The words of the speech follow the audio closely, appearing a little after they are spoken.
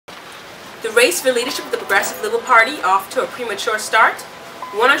The race for leadership of the Progressive Liberal Party off to a premature start.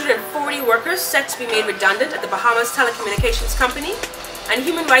 140 workers set to be made redundant at the Bahamas telecommunications company. And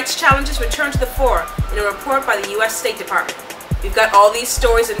human rights challenges return to the fore in a report by the U.S. State Department. We've got all these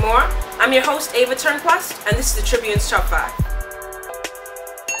stories and more. I'm your host, Ava Turnquist, and this is the Tribune's Top 5.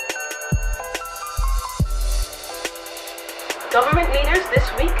 Government leaders this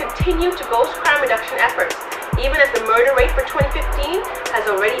week continue to boast crime reduction efforts, even as the murder rate for 2015 has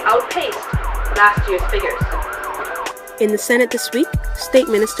already outpaced last year's figures. In the Senate this week, State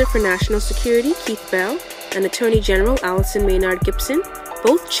Minister for National Security Keith Bell and Attorney General Alison Maynard Gibson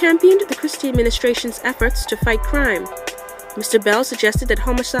both championed the Christie administration's efforts to fight crime. Mr. Bell suggested that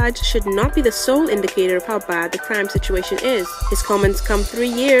homicides should not be the sole indicator of how bad the crime situation is. His comments come 3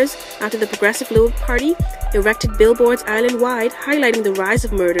 years after the Progressive Liberal Party erected billboards island-wide highlighting the rise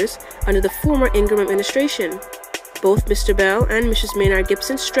of murders under the former Ingram administration. Both Mr. Bell and Mrs. Maynard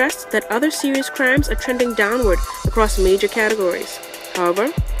Gibson stressed that other serious crimes are trending downward across major categories.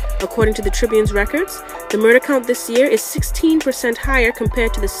 However, according to the Tribune's records, the murder count this year is 16% higher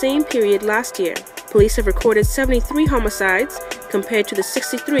compared to the same period last year. Police have recorded 73 homicides compared to the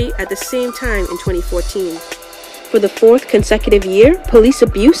 63 at the same time in 2014. For the fourth consecutive year, police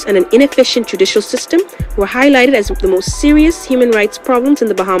abuse and an inefficient judicial system were highlighted as the most serious human rights problems in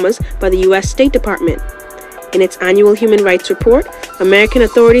the Bahamas by the U.S. State Department. In its annual human rights report, American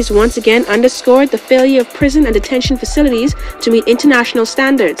authorities once again underscored the failure of prison and detention facilities to meet international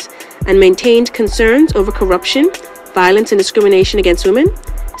standards and maintained concerns over corruption, violence and discrimination against women,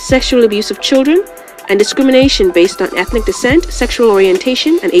 sexual abuse of children, and discrimination based on ethnic descent, sexual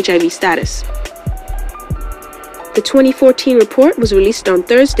orientation, and HIV status. The 2014 report was released on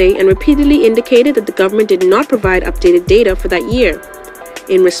Thursday and repeatedly indicated that the government did not provide updated data for that year.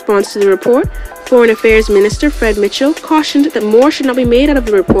 In response to the report, Foreign Affairs Minister Fred Mitchell cautioned that more should not be made out of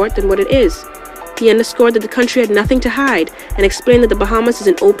the report than what it is. He underscored that the country had nothing to hide and explained that the Bahamas is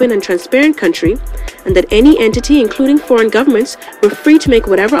an open and transparent country and that any entity, including foreign governments, were free to make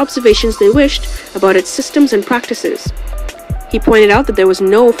whatever observations they wished about its systems and practices. He pointed out that there was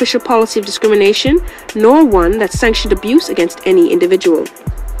no official policy of discrimination, nor one that sanctioned abuse against any individual.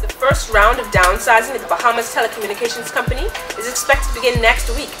 The first round of downsizing at the Bahamas Telecommunications Company is expected to begin next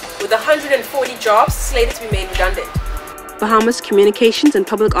week, with 140 jobs slated to be made redundant. Bahamas Communications and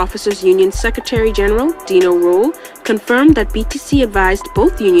Public Officers Union Secretary General Dino Roll confirmed that BTC advised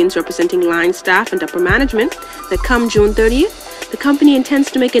both unions representing line staff and upper management that come June 30th, the company intends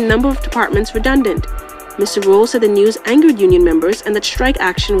to make a number of departments redundant. Mr. Roll said the news angered union members and that strike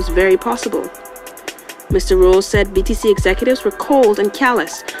action was very possible. Mr. Roll said BTC executives were cold and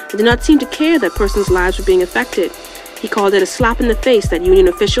callous and did not seem to care that persons' lives were being affected. He called it a slap in the face that union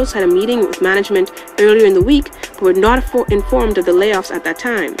officials had a meeting with management earlier in the week but were not informed of the layoffs at that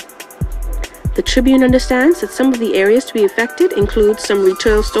time. The Tribune understands that some of the areas to be affected include some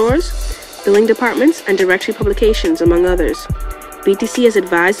retail stores, billing departments, and directory publications, among others. BTC has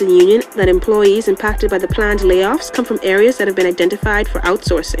advised the union that employees impacted by the planned layoffs come from areas that have been identified for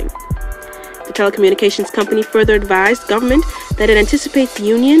outsourcing. The telecommunications company further advised government that it anticipates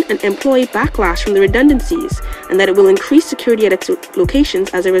union and employee backlash from the redundancies and that it will increase security at its locations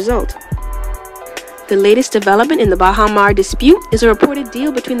as a result. The latest development in the Bahamar dispute is a reported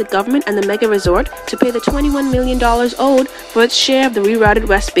deal between the government and the mega resort to pay the $21 million owed for its share of the rerouted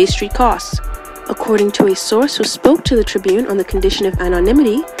West Bay Street costs. According to a source who spoke to the Tribune on the condition of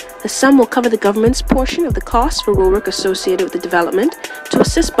anonymity, the sum will cover the government's portion of the costs for roadwork associated with the development, to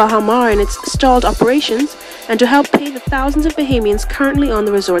assist Bahamar in its stalled operations, and to help pay the thousands of Bahamians currently on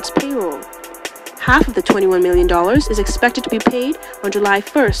the resort's payroll. Half of the $21 million is expected to be paid on July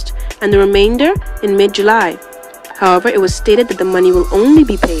 1st, and the remainder in mid-July. However, it was stated that the money will only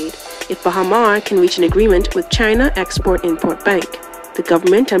be paid if Bahamar can reach an agreement with China Export-Import Bank. The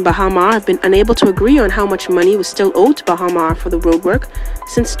government and Bahamar have been unable to agree on how much money was still owed to Bahamar for the roadwork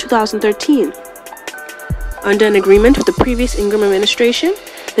since 2013. Under an agreement with the previous Ingram administration,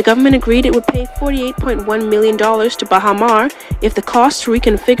 the government agreed it would pay $48.1 million to Bahamar if the cost to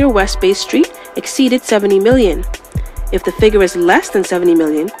reconfigure West Bay Street exceeded $70 million. If the figure is less than $70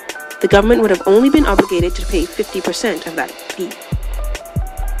 million, the government would have only been obligated to pay 50% of that fee.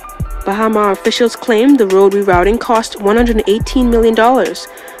 Bahamar officials claimed the road rerouting cost $118 million,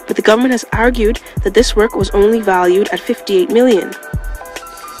 but the government has argued that this work was only valued at $58 million.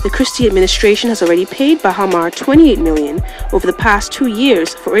 The Christie administration has already paid Bahamar $28 million over the past 2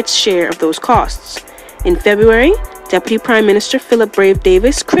 years for its share of those costs. In February, Deputy Prime Minister Philip Brave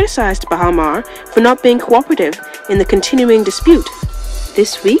Davis criticized Bahamar for not being cooperative in the continuing dispute.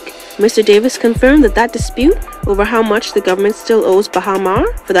 This week, Mr. Davis confirmed that dispute over how much the government still owes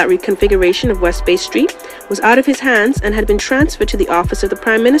Bahamar for that reconfiguration of West Bay Street was out of his hands and had been transferred to the office of the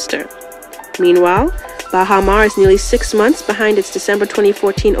Prime Minister. Meanwhile, Bahamar is nearly 6 months behind its December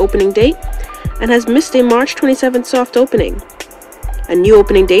 2014 opening date and has missed a March 27 soft opening. A new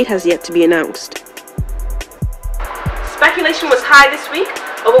opening date has yet to be announced. Speculation was high this week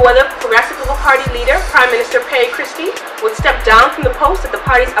over whether Progressive Liberal Party leader, Prime Minister Perry Christie, would step down from the post at the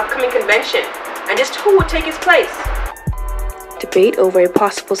party's upcoming convention, and just who would take his place. Debate over a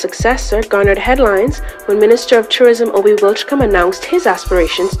possible successor garnered headlines when Minister of Tourism Obi Wilchcombe announced his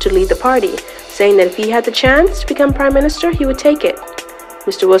aspirations to lead the party, saying that if he had the chance to become Prime Minister, he would take it.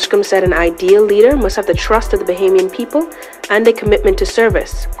 Mr. Wilchcombe said an ideal leader must have the trust of the Bahamian people and a commitment to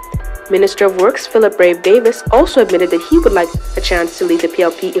service. Minister of Works Philip Brave Davis also admitted that he would like a chance to lead the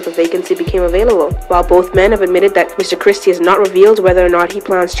PLP if a vacancy became available. While both men have admitted that Mr. Christie has not revealed whether or not he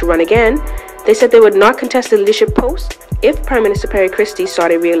plans to run again, they said they would not contest the leadership post if Prime Minister Perry Christie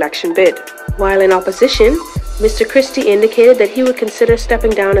sought a re-election bid. While in opposition, Mr. Christie indicated that he would consider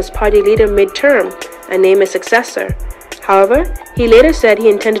stepping down as party leader mid-term and name a successor. However, he later said he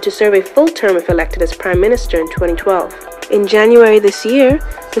intended to serve a full term if elected as Prime Minister in 2012. In January this year,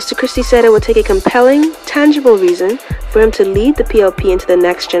 Mr. Christie said it would take a compelling, tangible reason for him to lead the PLP into the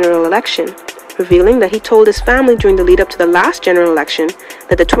next general election, revealing that he told his family during the lead-up to the last general election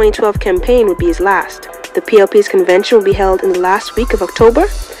that the 2012 campaign would be his last. The PLP's convention will be held in the last week of October,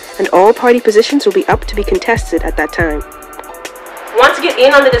 and all party positions will be up to be contested at that time. Want to get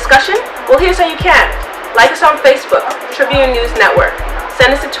in on the discussion? Well, here's how you can. Like us on Facebook, Tribune News Network.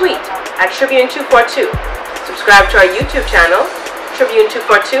 Send us a tweet at Tribune242. Subscribe to our YouTube channel,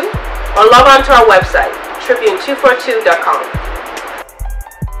 Tribune242, or log on to our website, Tribune242.com.